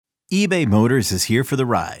eBay Motors is here for the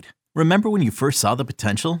ride. Remember when you first saw the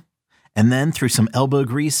potential? And then through some elbow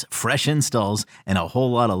grease, fresh installs, and a whole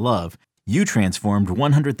lot of love, you transformed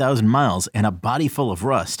 100,000 miles and a body full of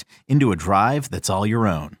rust into a drive that's all your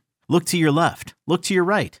own. Look to your left. Look to your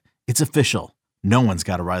right. It's official. No one's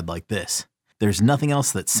got a ride like this. There's nothing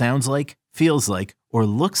else that sounds like, feels like, or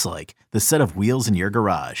looks like the set of wheels in your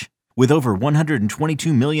garage. With over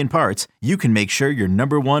 122 million parts, you can make sure your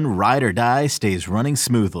number one ride or die stays running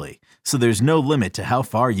smoothly. So there's no limit to how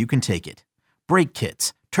far you can take it. Brake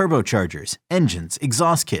kits, turbochargers, engines,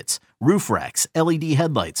 exhaust kits, roof racks, LED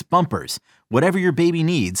headlights, bumpers, whatever your baby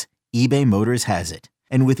needs, eBay Motors has it.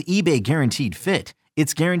 And with eBay Guaranteed Fit,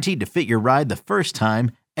 it's guaranteed to fit your ride the first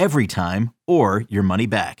time, every time, or your money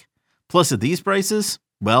back. Plus at these prices,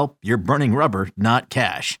 well, you're burning rubber, not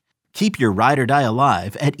cash. Keep your ride or die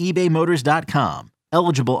alive at ebaymotors.com.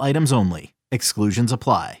 Eligible items only. Exclusions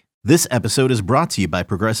apply. This episode is brought to you by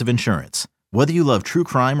Progressive Insurance. Whether you love true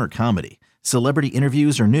crime or comedy, celebrity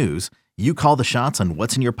interviews or news, you call the shots on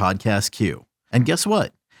what's in your podcast queue. And guess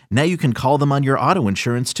what? Now you can call them on your auto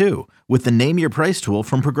insurance too with the Name Your Price tool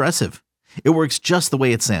from Progressive. It works just the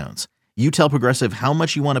way it sounds. You tell Progressive how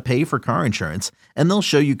much you want to pay for car insurance, and they'll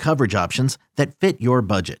show you coverage options that fit your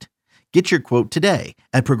budget. Get your quote today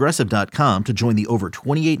at Progressive.com to join the over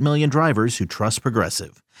 28 million drivers who trust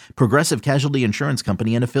Progressive. Progressive Casualty Insurance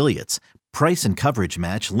Company and Affiliates. Price and coverage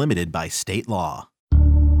match limited by state law.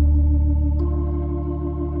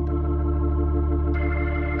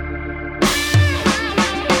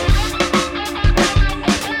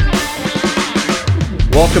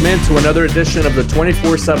 Welcome into another edition of the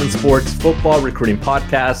 24/7 Sports Football Recruiting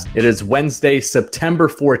Podcast. It is Wednesday, September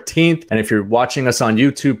 14th. And if you're watching us on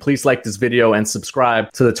YouTube, please like this video and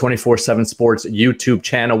subscribe to the 24/7 Sports YouTube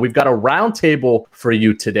channel. We've got a roundtable for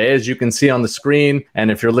you today, as you can see on the screen.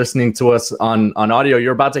 And if you're listening to us on audio,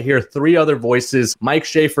 you're about to hear three other voices. Mike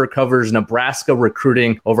Schaefer covers Nebraska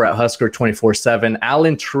recruiting over at Husker 24/7.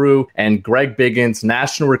 Alan True and Greg Biggins,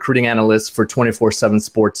 national recruiting analysts for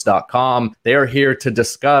 247sports.com. They are here to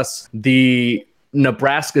discuss the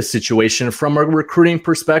Nebraska situation from a recruiting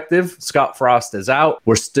perspective. Scott Frost is out.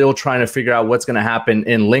 We're still trying to figure out what's going to happen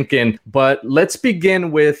in Lincoln. But let's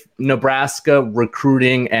begin with Nebraska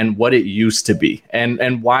recruiting and what it used to be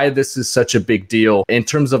and why this is such a big deal in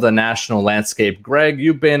terms of the national landscape. Greg,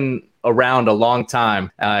 you've been around a long time.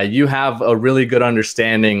 You have a really good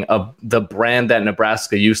understanding of the brand that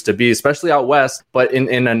Nebraska used to be, especially out west, but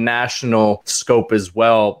in a national scope as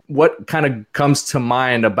well. What kind of comes to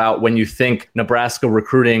mind about when you think Nebraska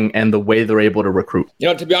recruiting and the way they're able to recruit? You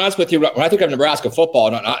know, to be honest with you, when I think of Nebraska football,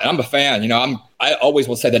 and I'm a fan, I always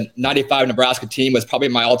will say the 95 Nebraska team was probably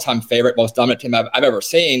my all-time favorite, most dominant team I've ever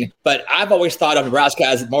seen. But I've always thought of Nebraska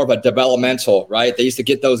as more of a developmental, right? They used to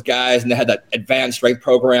get those guys and they had that advanced strength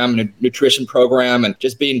program and nutrition program and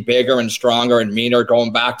just being bigger and stronger and meaner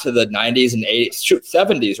going back to the 90s and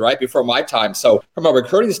 70s, right? Before my time. So from a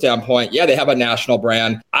recruiting standpoint, yeah, they have a national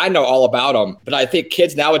brand. I know all about them. But I think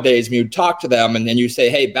kids nowadays, when you talk to them and then you say,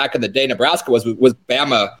 hey, back in the day, Nebraska was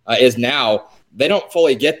Bama is now, they don't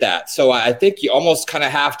fully get that. So I think you almost kind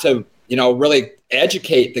of have to, really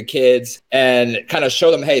educate the kids and kind of show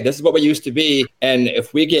them, hey, this is what we used to be. And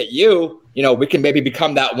if we get you, we can maybe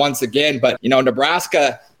become that once again. But,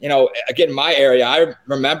 Nebraska, again, my area, I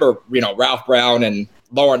remember, Ralph Brown and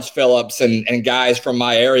Lawrence Phillips and guys from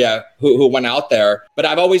my area who went out there. But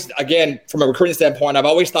I've always, again, from a recruiting standpoint, I've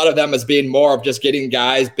always thought of them as being more of just getting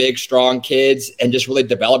guys, big, strong kids, and just really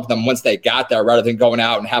develop them once they got there rather than going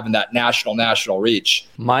out and having that national reach.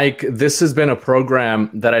 Mike, this has been a program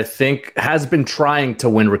that I think has been trying to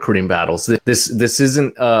win recruiting battles. This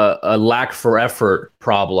isn't a lack for effort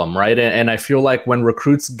problem, right? And I feel like when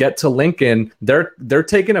recruits get to Lincoln, they're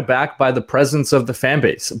taken aback by the presence of the fan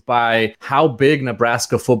base, by how big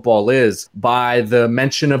Nebraska football is, by the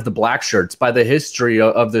mention of the black shirts, by the history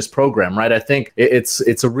of this program, right? I think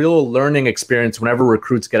it's a real learning experience whenever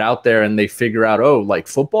recruits get out there and they figure out,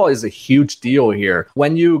 football is a huge deal here.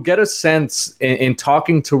 When you get a sense in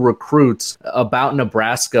talking to recruits about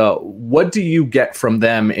Nebraska, what do you get from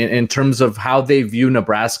them in terms of how they view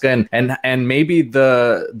Nebraska and maybe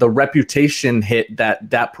the reputation hit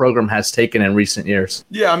that program has taken in recent years?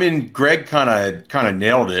 Yeah, I mean, Greg kind of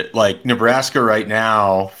nailed it. Like Nebraska right now,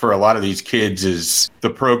 for a lot of these kids, is the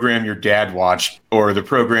program your dad watched or the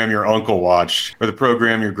program your uncle watched or the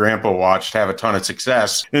program your grandpa watched have a ton of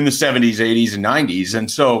success in the 70s, 80s, and 90s. And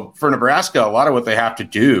so for Nebraska, a lot of what they have to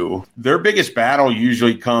do, their biggest battle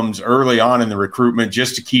usually comes early on in the recruitment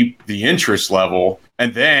just to keep the interest level.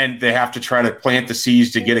 And then they have to try to plant the seeds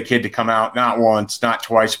to get a kid to come out not once, not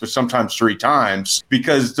twice, but sometimes 3 times,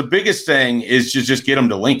 because the biggest thing is to just get them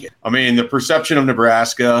to Lincoln. I mean, the perception of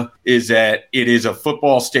Nebraska is that it is a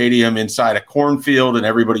football stadium inside a cornfield and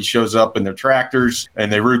everybody shows up in their tractors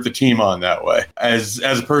and they root the team on that way. As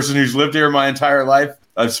a person who's lived here my entire life,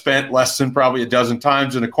 I've spent less than probably a dozen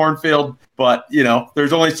times in a cornfield, but,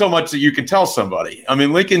 there's only so much that you can tell somebody. I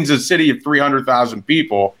mean, Lincoln's a city of 300,000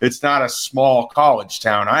 people. It's not a small college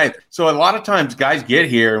town either. So a lot of times guys get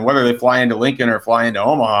here, and whether they fly into Lincoln or fly into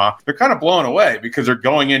Omaha, they're kind of blown away because they're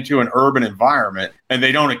going into an urban environment and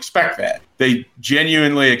they don't expect that. They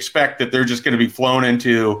genuinely expect that they're just going to be flown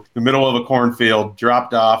into the middle of a cornfield,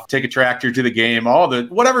 dropped off, take a tractor to the game, all the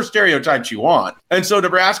whatever stereotypes you want. And so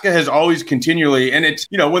Nebraska has always continually, and it's,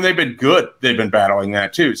 when they've been good, they've been battling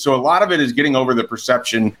that too. So a lot of it is getting over the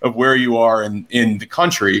perception of where you are in the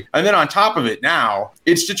country. And then on top of it now,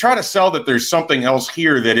 it's to try to sell that there's something else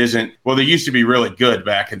here that isn't, well, they used to be really good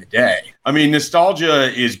back in the day. I mean,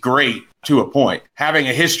 nostalgia is great to a point. Having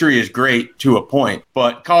a history is great to a point,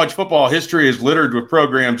 but college football history is littered with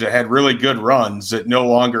programs that had really good runs that no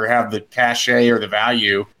longer have the cachet or the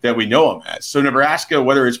value that we know them as. So Nebraska,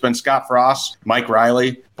 whether it's been Scott Frost, Mike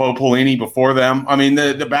Riley, Bo Pelini before them, I mean,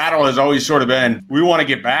 the battle has always sort of been, we want to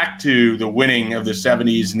get back to the winning of the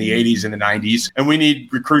 70s and the 80s and the 90s, and we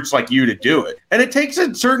need recruits like you to do it. And it takes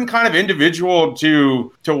a certain kind of individual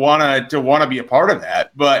to want to be a part of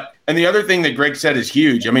that. And the other thing that Greg said is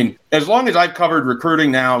huge. I mean, as long as I've covered recruiting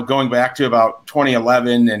now, going back to about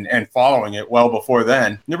 2011 and following it well before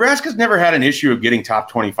then, Nebraska's never had an issue of getting top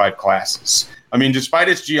 25 classes. I mean, despite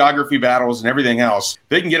its geography battles and everything else,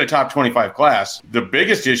 they can get a top 25 class. The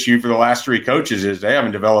biggest issue for the last 3 coaches is they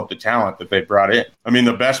haven't developed the talent that they brought in. I mean,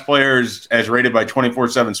 the best players, as rated by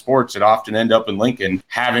 24/7 Sports, that often end up in Lincoln,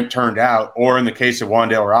 haven't turned out. Or in the case of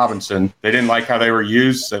Wan'Dale Robinson, they didn't like how they were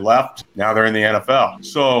used. They left. Now they're in the NFL.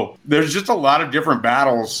 So there's just a lot of different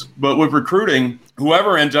battles. But with recruiting,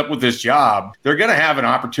 whoever ends up with this job, they're going to have an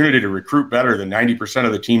opportunity to recruit better than 90%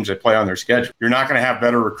 of the teams that play on their schedule. You're not going to have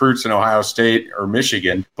better recruits in Ohio State or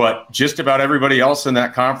Michigan, but just about everybody else in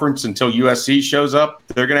that conference until USC shows up,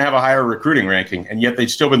 they're going to have a higher recruiting ranking, and yet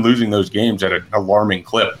they've still been losing those games at an alarming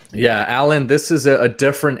clip. Yeah, Alan, this is a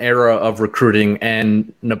different era of recruiting,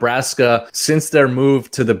 and Nebraska, since their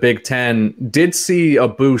move to the Big Ten, did see a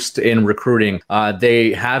boost in recruiting.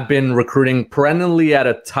 They have been recruiting perennially at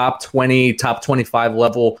a top 20, top 25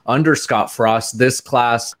 level under Scott Frost. This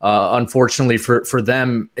class, unfortunately for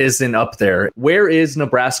them, isn't up there. Where is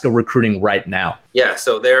Nebraska recruiting right now? Yeah,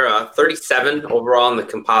 so they're 37 overall in the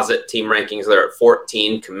composite team rankings. They're at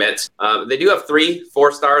 14 commits. They do have 3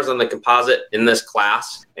 4-stars on the composite in this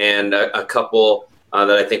class, and a couple that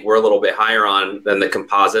I think we're a little bit higher on than the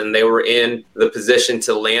composite, and they were in the position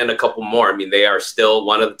to land a couple more. I mean, they are still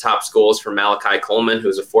one of the top schools for Malachi Coleman,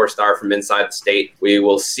 who's a 4-star from inside the state. We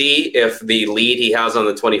will see if the lead he has on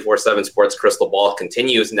the 24/7 Sports crystal ball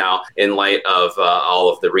continues now in light of all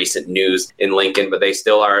of the recent news in Lincoln, but they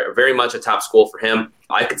still are very much a top school for him.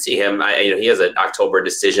 I could see him, he has an October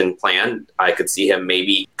decision plan. I could see him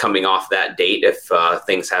maybe coming off that date if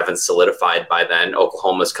things haven't solidified by then.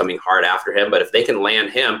 Oklahoma's coming hard after him, but if they can land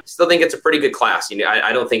him, still think it's a pretty good class.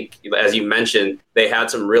 I don't think, as you mentioned, they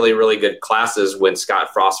had some really, really good classes when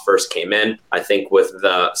Scott Frost first came in. I think with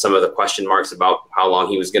some of the question marks about how long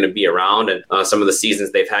he was going to be around and some of the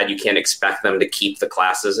seasons they've had, you can't expect them to keep the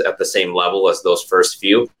classes at the same level as those first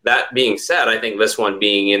few. That being said, I think this one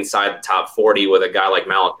being inside the top 40 with a guy like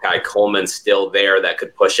Malachi Coleman still there that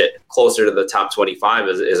could push it closer to the top 25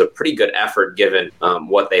 is a pretty good effort given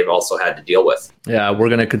what they've also had to deal with. Yeah, we're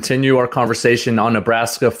going to continue our conversation on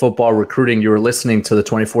Nebraska football recruiting. You're listening to the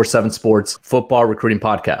 24/7 Sports Football Recruiting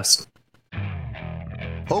Podcast.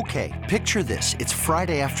 Okay, picture this. It's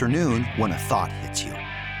Friday afternoon when a thought hits you.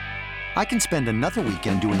 I can spend another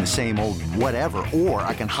weekend doing the same old whatever, or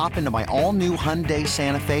I can hop into my all-new Hyundai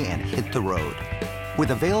Santa Fe and hit the road.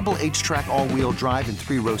 With available H-Track all-wheel drive and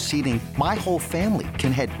 3-row seating, my whole family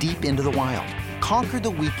can head deep into the wild. Conquer the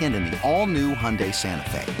weekend in the all-new Hyundai Santa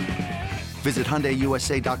Fe. Visit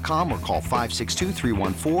HyundaiUSA.com or call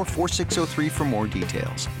 562-314-4603 for more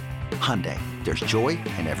details. Hyundai, there's joy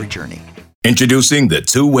in every journey. Introducing the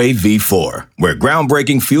Two-Way V4, where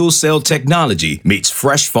groundbreaking fuel cell technology meets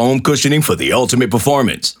fresh foam cushioning for the ultimate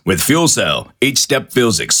performance. With Fuel Cell, each step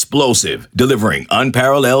feels explosive, delivering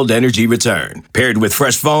unparalleled energy return. Paired with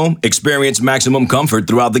fresh foam, experience maximum comfort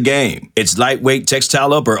throughout the game. Its lightweight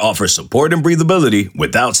textile upper offers support and breathability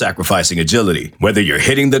without sacrificing agility. Whether you're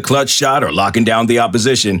hitting the clutch shot or locking down the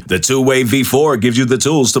opposition, the Two-Way V4 gives you the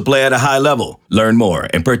tools to play at a high level. Learn more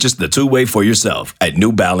and purchase the Two-Way for yourself at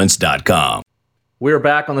NewBalance.com. We're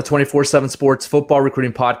back on the 24/7 Sports Football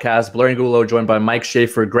Recruiting Podcast. Blair Angulo joined by Mike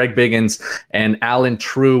Schaefer, Greg Biggins, and Alan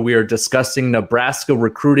True. We are discussing Nebraska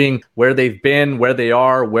recruiting, where they've been, where they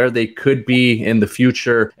are, where they could be in the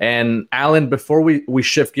future. And Alan, before we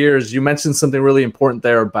shift gears, you mentioned something really important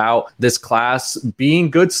there about this class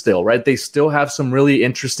being good still, right? They still have some really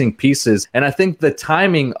interesting pieces. And I think the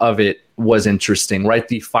timing of it was interesting, right?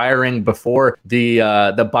 The firing before the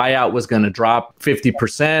buyout was going to drop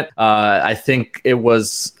 50%. I think it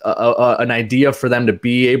was an idea for them to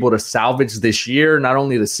be able to salvage this year, not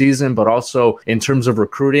only the season, but also in terms of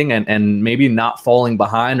recruiting and maybe not falling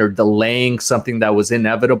behind or delaying something that was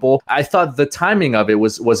inevitable. I thought the timing of it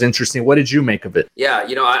was interesting. What did you make of it? Yeah,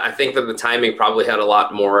 I think that the timing probably had a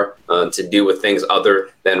lot more to do with things other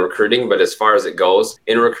than recruiting. But as far as it goes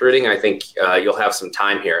in recruiting, I think you'll have some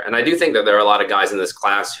time here. And I do think that there are a lot of guys in this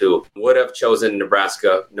class who would have chosen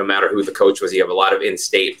Nebraska no matter who the coach was. You have a lot of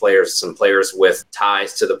in-state players, some players with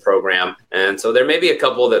ties to the program. And so there may be a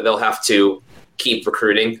couple that they'll have to keep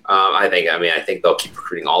recruiting. I think they'll keep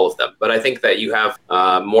recruiting all of them. But I think that you have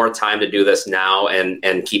more time to do this now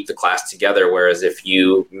and keep the class together. Whereas if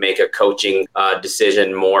you make a coaching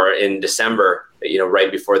decision more in December,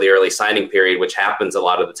 right before the early signing period, which happens a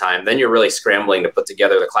lot of the time, then you're really scrambling to put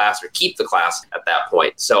together the class or keep the class at that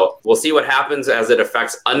point. So we'll see what happens as it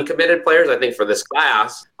affects uncommitted players. I think for this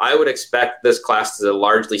class, I would expect this class to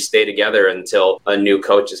largely stay together until a new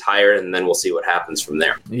coach is hired, and then we'll see what happens from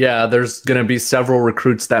there. Yeah, there's going to be several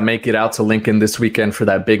recruits that make it out to Lincoln this weekend for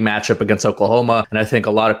that big matchup against Oklahoma. And I think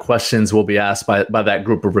a lot of questions will be asked by that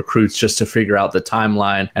group of recruits just to figure out the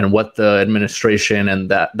timeline and what the administration and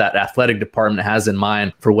that athletic department has in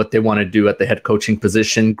mind for what they want to do at the head coaching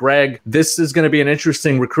position. Greg, this is going to be an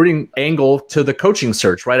interesting recruiting angle to the coaching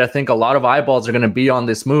search, right? I think a lot of eyeballs are going to be on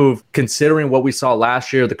this move, considering what we saw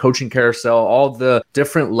last year, the coaching carousel, all the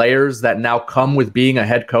different layers that now come with being a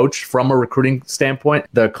head coach from a recruiting standpoint,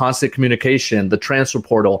 the constant communication, the transfer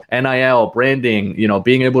portal, NIL, branding,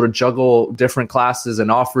 being able to juggle different classes and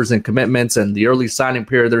offers and commitments and the early signing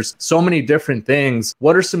period. There's so many different things.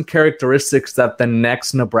 What are some characteristics that the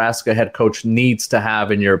next Nebraska head coach needs to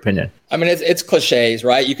have, in your opinion? I mean, it's cliches,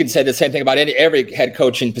 right? You can say the same thing about every head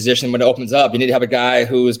coaching position when it opens up. You need to have a guy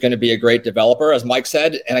who's going to be a great developer, as Mike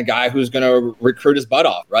said, and a guy who's going to recruit his butt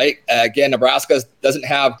off, right? Again, Nebraska doesn't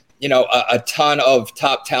have a ton of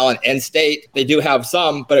top talent in state. They do have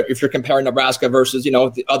some, but if you're comparing Nebraska versus,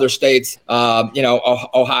 the other states,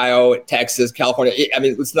 Ohio, Texas, California,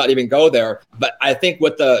 let's not even go there. But I think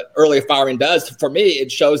what the early firing does, for me,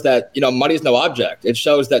 it shows that, money's no object. It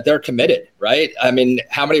shows that they're committed, right? I mean,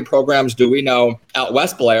 how many programs do we know out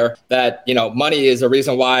west, Blair, that, money is a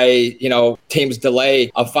reason why, teams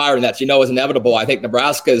delay a firing that, is inevitable. I think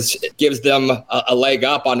Nebraska's gives them a leg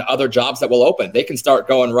up on other jobs that will open. They can start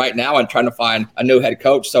going right now and trying to find a new head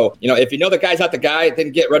coach. So, if the guy's not the guy,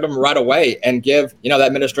 then get rid of him right away and give, the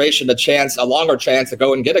administration a longer chance to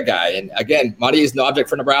go and get a guy. And again, money is no object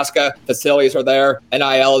for Nebraska. Facilities are there.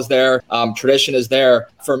 NIL is there. Tradition is there.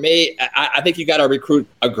 For me, I think you got to recruit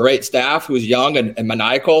a great staff who's young and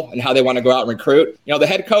maniacal in how they want to go out and recruit. The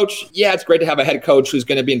head coach, it's great to have a head coach who's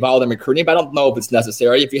going to be involved in recruiting, but I don't know if it's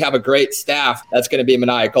necessary. If you have a great staff, that's going to be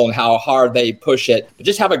maniacal in how hard they push it. But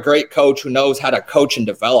just have a great coach who knows how to coach and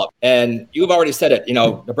develop. And you've already said it,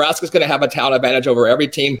 Nebraska's going to have a talent advantage over every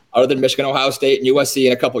team other than Michigan, Ohio State, and USC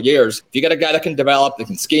in a couple of years. If you got a guy that can develop, that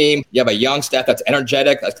can scheme, you have a young staff that's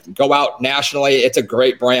energetic, that can go out nationally, it's a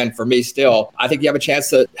great brand for me still. I think you have a chance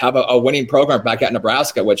to have a winning program back at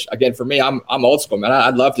Nebraska, which again, for me, I'm old school, man.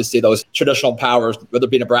 I'd love to see those traditional powers, whether it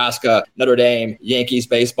be Nebraska, Notre Dame, Yankees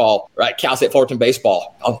baseball, right? Cal State Fullerton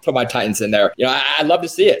baseball. I'll throw my Titans in there. I'd love to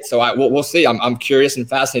see it. So we'll see. I'm curious and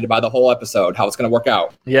fascinated by the whole episode, how it's going to work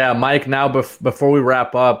out. Yeah, Mike, now before we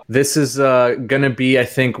wrap up, this is going to be, I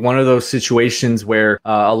think, one of those situations where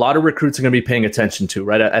a lot of recruits are going to be paying attention to,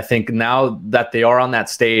 right? I think now that they are on that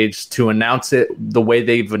stage to announce it the way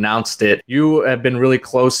they've announced it, you have been really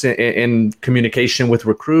close in communication with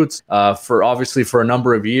recruits for a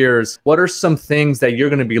number of years. What are some things that you're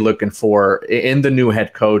going to be looking for in the new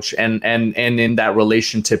head coach and in that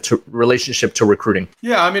relationship to recruiting?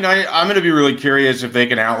 Yeah, I'm going to be really curious if they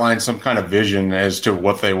can outline some kind of vision as to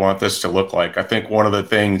what they want this to look like. I think one of the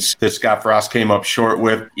things that Scott Frost came up short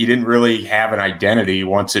with, he didn't really have an identity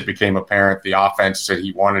once it became apparent the offense that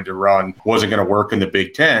he wanted to run wasn't going to work in the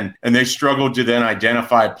Big Ten. And they struggled to then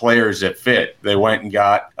identify players that fit. They went and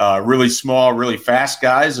got really small, really fast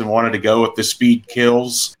guys and wanted to go with the speed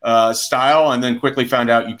kills style, and then quickly found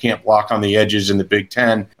out you can't block on the edges in the Big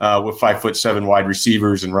Ten with 5'7" wide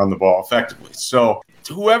receivers and run the ball effectively. So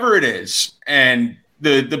whoever it is, and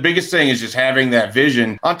the biggest thing is just having that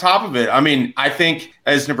vision. On top of it, I mean, I think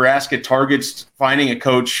as Nebraska targets finding a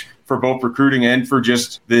coach for both recruiting and for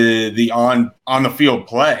just the on the field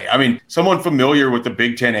play. I mean, someone familiar with the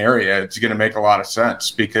Big Ten area, it's going to make a lot of sense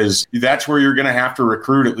because that's where you're going to have to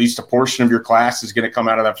recruit. At least a portion of your class is going to come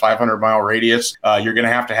out of that 500-mile radius. You're going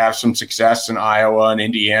to have some success in Iowa and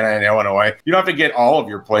Indiana and Illinois. You don't have to get all of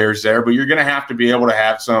your players there, but you're going to have to be able to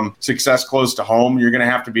have some success close to home. You're going to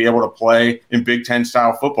have to be able to play in Big Ten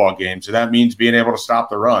style football games. So that means being able to stop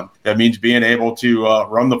the run. That means being able to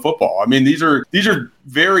run the football. I mean, these are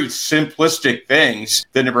very simplistic things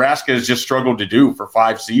that Nebraska has just struggled to do for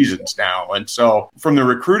 5 seasons now. And so from the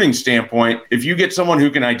recruiting standpoint, if you get someone who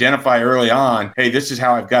can identify early on, hey, this is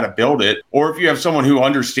how I've got to build it, or if you have someone who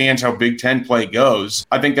understands how Big Ten play goes,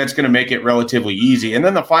 I think that's going to make it relatively easy. And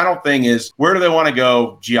then the final thing is, where do they want to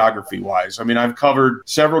go geography-wise? I mean, I've covered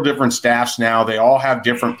several different staffs now. They all have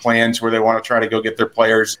different plans where they want to try to go get their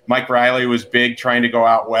players. Mike Riley was big trying to go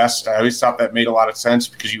out west. I always thought that made a lot of sense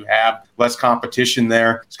because you have less competition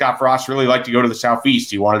there. Scott Frost really liked to go to the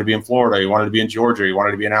Southeast. He wanted to be in Florida. He wanted to be in Georgia. He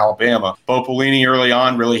wanted to be in Alabama. Bo Pelini early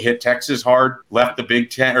on really hit Texas hard, left the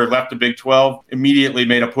Big 12, immediately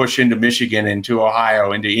made a push into Michigan, into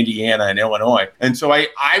Ohio, into Indiana and Illinois. And so I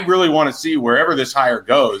really want to see wherever this hire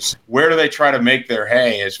goes, where do they try to make their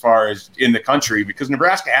hay as far as in the country? Because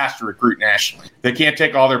Nebraska has to recruit nationally. They can't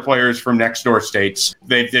take all their players from next door states.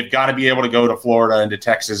 They've got to be able to go to Florida and to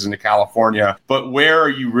Texas and to California. But where are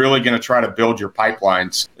you really going to try to build your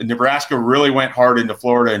pipelines? Nebraska really went hard into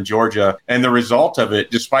Florida and Georgia, and the result of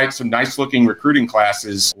it, despite some nice looking recruiting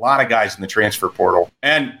classes, a lot of guys in the transfer portal.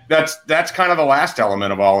 And that's kind of the last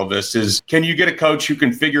element of all of this is, can you get a coach who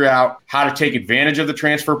can figure out how to take advantage of the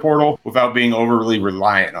transfer portal without being overly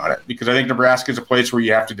reliant on it? Because I think Nebraska is a place where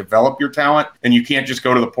you have to develop your talent, and you can't just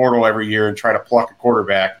go to the portal every year and try to pluck a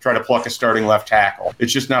quarterback, try to pluck a starting left tackle.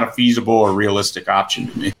 It's just not a feasible or realistic option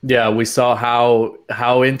to me. Yeah, we saw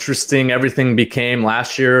how interesting everything became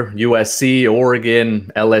last year. USC,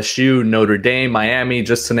 Oregon, LSU, Notre Dame, Miami,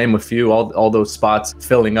 just to name a few, all those spots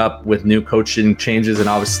filling up with new coaching changes, and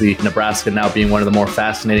obviously Nebraska now being one of the more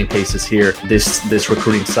fascinating cases here this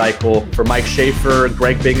recruiting cycle. For Mike Schaefer,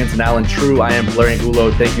 Greg Biggins, and Alan True, I am Blair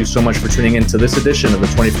Angulo. Thank you so much for tuning in to this edition of the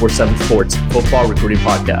 24/7 Sports Football Recruiting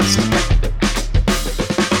Podcast.